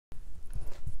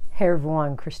Hey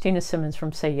everyone, Christina Simmons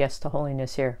from Say Yes to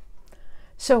Holiness here.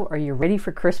 So, are you ready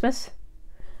for Christmas?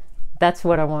 That's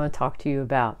what I want to talk to you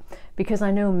about, because I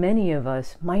know many of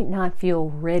us might not feel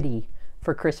ready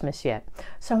for Christmas yet.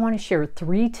 So I want to share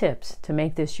 3 tips to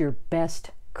make this your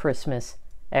best Christmas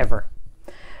ever.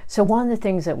 So one of the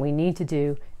things that we need to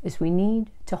do is we need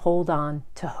to hold on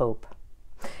to hope.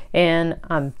 And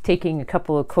I'm taking a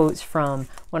couple of quotes from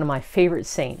one of my favorite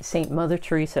saints, Saint Mother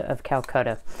Teresa of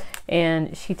Calcutta.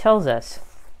 And she tells us,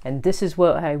 and this is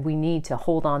what we need to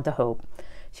hold on to hope.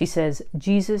 She says,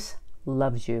 Jesus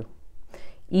loves you.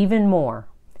 Even more,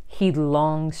 he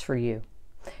longs for you.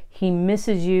 He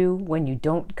misses you when you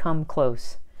don't come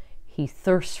close. He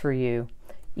thirsts for you,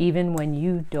 even when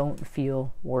you don't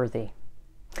feel worthy.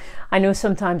 I know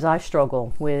sometimes I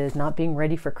struggle with not being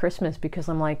ready for Christmas because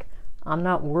I'm like, I'm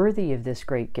not worthy of this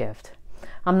great gift.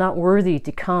 I'm not worthy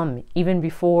to come even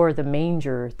before the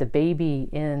manger, the baby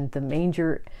in the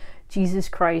manger, Jesus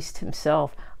Christ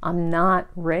himself. I'm not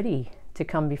ready to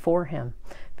come before him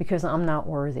because I'm not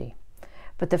worthy.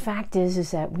 But the fact is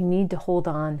that we need to hold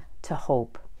on to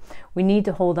hope. We need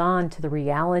to hold on to the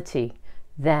reality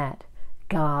that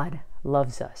God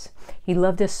loves us. He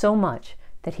loved us so much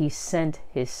that he sent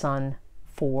his son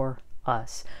for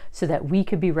us so that we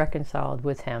could be reconciled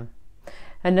with him.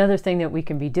 Another thing that we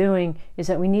can be doing is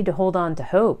that we need to hold on to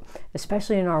hope,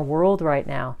 especially in our world right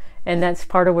now. And that's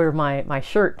part of where my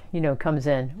shirt, comes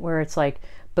in, where it's like,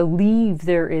 believe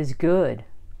there is good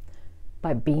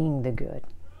by being the good.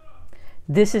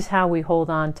 This is how we hold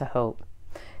on to hope.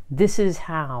 This is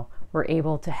how we're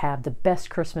able to have the best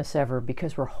Christmas ever,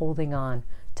 because we're holding on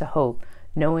to hope,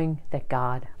 knowing that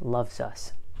God loves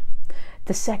us.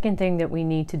 The second thing that we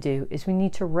need to do is we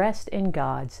need to rest in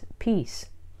God's peace.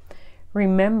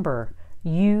 Remember,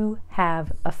 you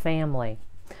have a family.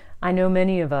 I know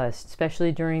many of us,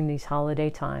 especially during these holiday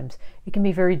times, it can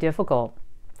be very difficult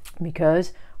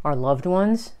because our loved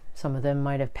ones, some of them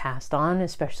might have passed on,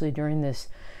 especially during this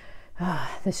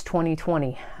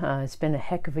 2020. It's been a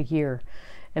heck of a year.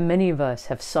 And many of us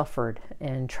have suffered,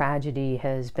 and tragedy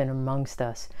has been amongst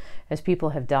us as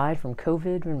people have died from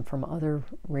COVID and from other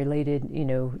related,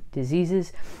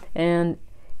 diseases. And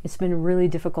it's been a really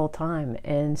difficult time,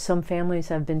 and some families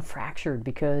have been fractured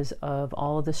because of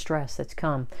all of the stress that's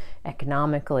come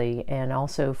economically and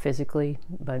also physically,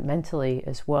 but mentally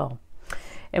as well.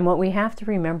 And what we have to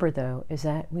remember, though, is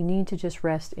that we need to just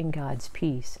rest in God's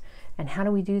peace. And how do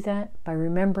we do that? By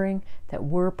remembering that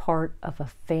we're part of a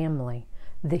family,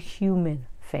 the human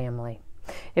family.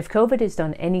 If COVID has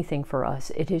done anything for us,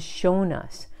 it has shown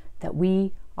us that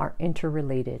we are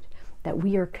interrelated, that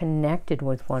we are connected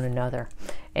with one another.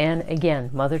 And again,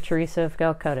 Mother Teresa of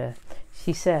Calcutta,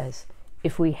 she says,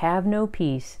 if we have no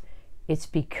peace, it's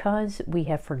because we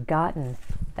have forgotten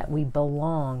that we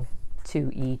belong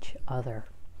to each other.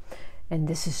 And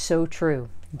this is so true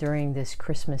during this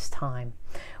Christmas time.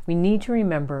 We need to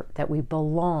remember that we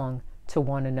belong to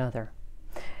one another.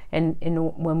 And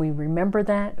when we remember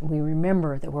that, we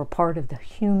remember that we're part of the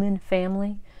human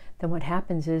family, then what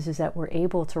happens is that we're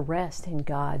able to rest in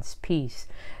God's peace,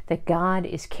 that God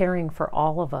is caring for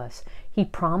all of us. He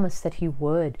promised that he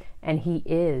would, and he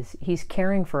is. He's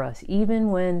caring for us, even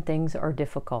when things are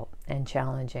difficult and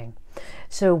challenging.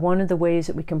 So one of the ways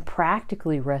that we can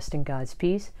practically rest in God's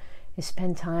peace is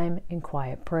spend time in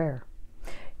quiet prayer.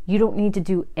 You don't need to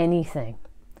do anything,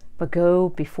 but go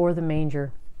before the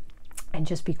manger and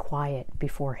just be quiet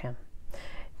before him.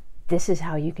 This is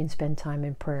how you can spend time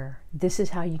in prayer. This is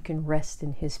how you can rest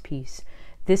in his peace.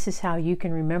 This is how you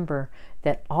can remember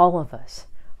that all of us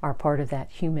are part of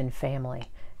that human family,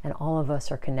 and all of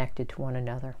us are connected to one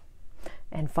another.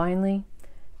 And finally,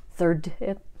 third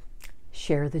tip,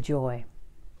 share the joy.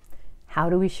 How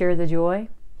do we share the joy?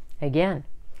 Again,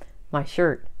 my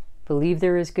shirt, believe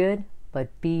there is good, but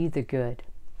be the good.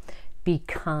 Be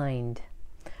kind.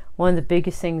 One of the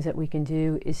biggest things that we can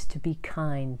do is to be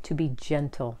kind, to be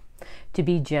gentle, to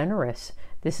be generous.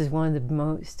 This is one of the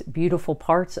most beautiful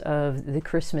parts of the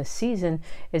Christmas season,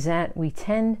 is that we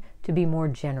tend to be more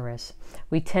generous.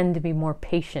 We tend to be more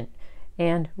patient,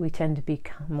 and we tend to be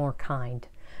more kind.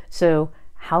 So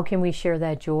how can we share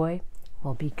that joy?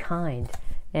 Well, be kind.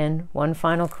 And one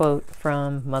final quote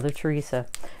from Mother Teresa.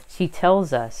 She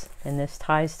tells us, and this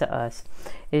ties to us,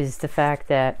 is the fact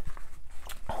that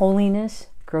holiness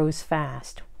grows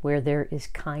fast where there is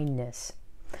kindness.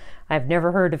 I've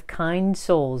never heard of kind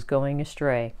souls going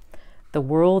astray. The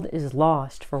world is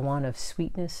lost for want of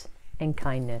sweetness and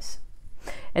kindness.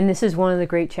 And this is one of the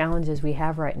great challenges we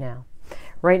have right now.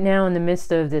 Right now, in the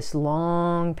midst of this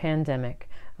long pandemic,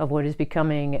 of what is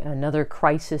becoming another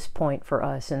crisis point for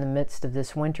us in the midst of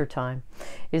this winter time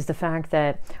is the fact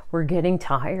that we're getting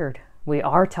tired. We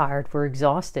are tired, we're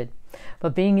exhausted.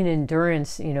 But being an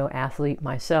endurance, athlete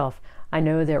myself, I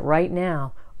know that right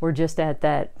now we're just at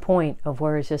that point of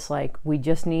where it's just like we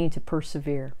just need to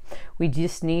persevere. We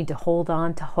just need to hold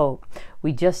on to hope.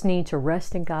 We just need to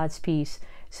rest in God's peace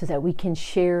so that we can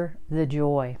share the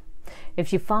joy.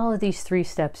 If you follow these 3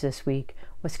 steps this week,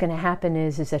 what's going to happen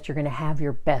is that you're going to have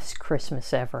your best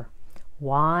Christmas ever.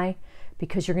 Why?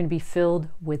 Because you're going to be filled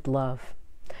with love.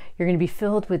 You're going to be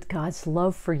filled with God's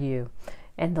love for you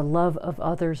and the love of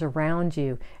others around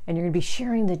you. And you're going to be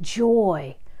sharing the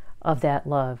joy of that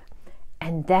love.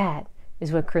 And that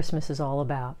is what Christmas is all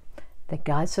about. That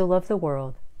God so loved the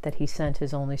world that he sent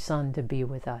his only son to be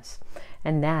with us.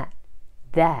 And that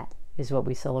is what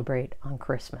we celebrate on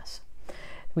Christmas.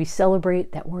 We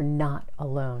celebrate that we're not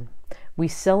alone. We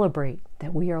celebrate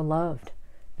that we are loved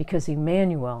because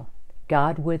Emmanuel,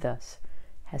 God with us,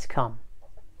 has come.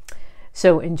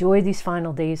 So enjoy these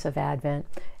final days of Advent,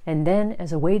 and then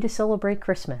as a way to celebrate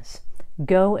Christmas,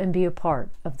 go and be a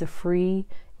part of the free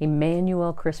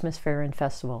Emmanuel Christmas Fair and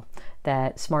Festival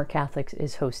that Smart Catholics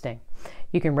is hosting.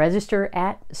 You can register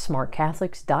at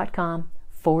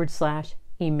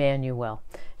smartcatholics.com/Emmanuel.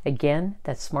 Again,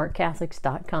 that's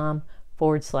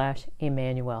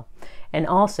smartcatholics.com/Emmanuel. And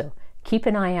also, keep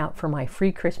an eye out for my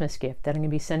free Christmas gift that I'm going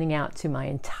to be sending out to my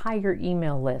entire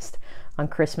email list on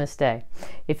Christmas Day.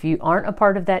 If you aren't a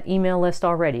part of that email list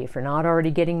already, if you're not already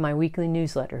getting my weekly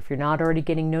newsletter, if you're not already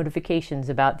getting notifications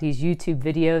about these YouTube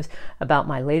videos, about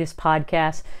my latest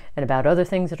podcasts, and about other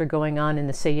things that are going on in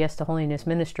the Say Yes to Holiness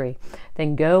ministry,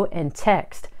 then go and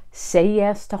text Say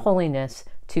Yes to Holiness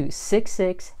to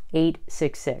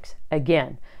 66866.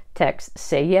 Again, text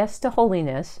Say Yes to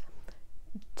Holiness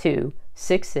to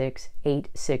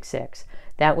 66866.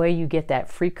 That way you get that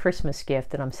free Christmas gift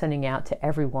that I'm sending out to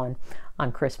everyone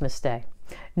on Christmas Day.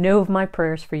 Know of my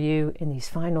prayers for you in these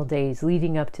final days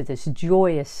leading up to this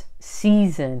joyous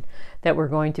season that we're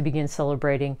going to begin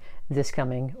celebrating this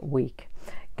coming week.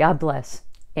 God bless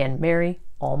and Merry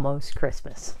Almost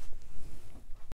Christmas.